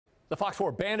The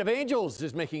FOX4 Band of Angels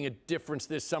is making a difference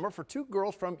this summer for two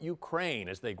girls from Ukraine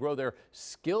as they grow their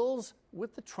skills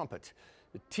with the trumpet.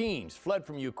 The teens fled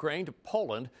from Ukraine to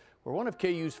Poland, where one of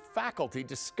KU's faculty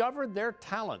discovered their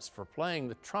talents for playing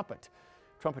the trumpet.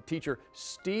 Trumpet teacher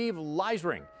Steve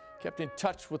Leisring kept in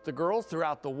touch with the girls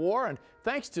throughout the war, and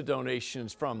thanks to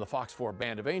donations from the FOX4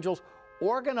 Band of Angels,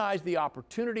 organized the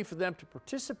opportunity for them to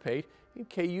participate in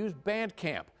KU's band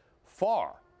camp,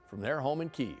 far from their home in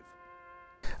Kyiv.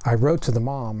 I wrote to the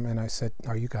mom and I said,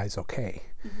 "Are you guys okay?"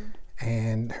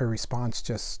 And her response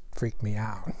just freaked me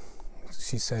out.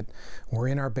 She said, "We're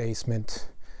in our basement,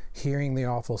 hearing the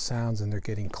awful sounds, and they're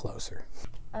getting closer."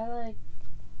 I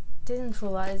didn't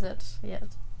realize it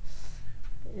yet.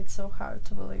 It's so hard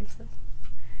to believe that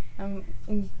I'm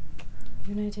in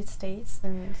United States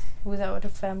and without a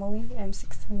family. I'm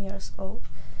 16 years old.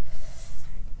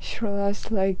 She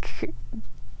realized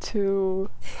 2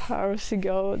 hours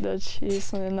ago that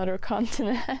she's on another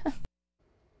continent.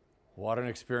 What an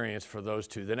experience for those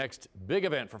two. The next big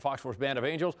event for FOX4's Band of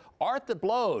Angels, Art That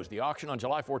Blows, the auction on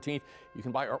July 14th. You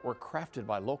can buy artwork crafted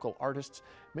by local artists,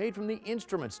 made from the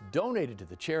instruments donated to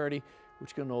the charity,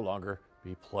 which can no longer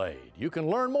be played. You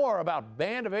can learn more about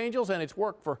Band of Angels and its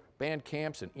work for band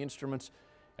camps and instruments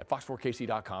at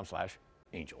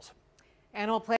fox4kc.com/angels. And we'll play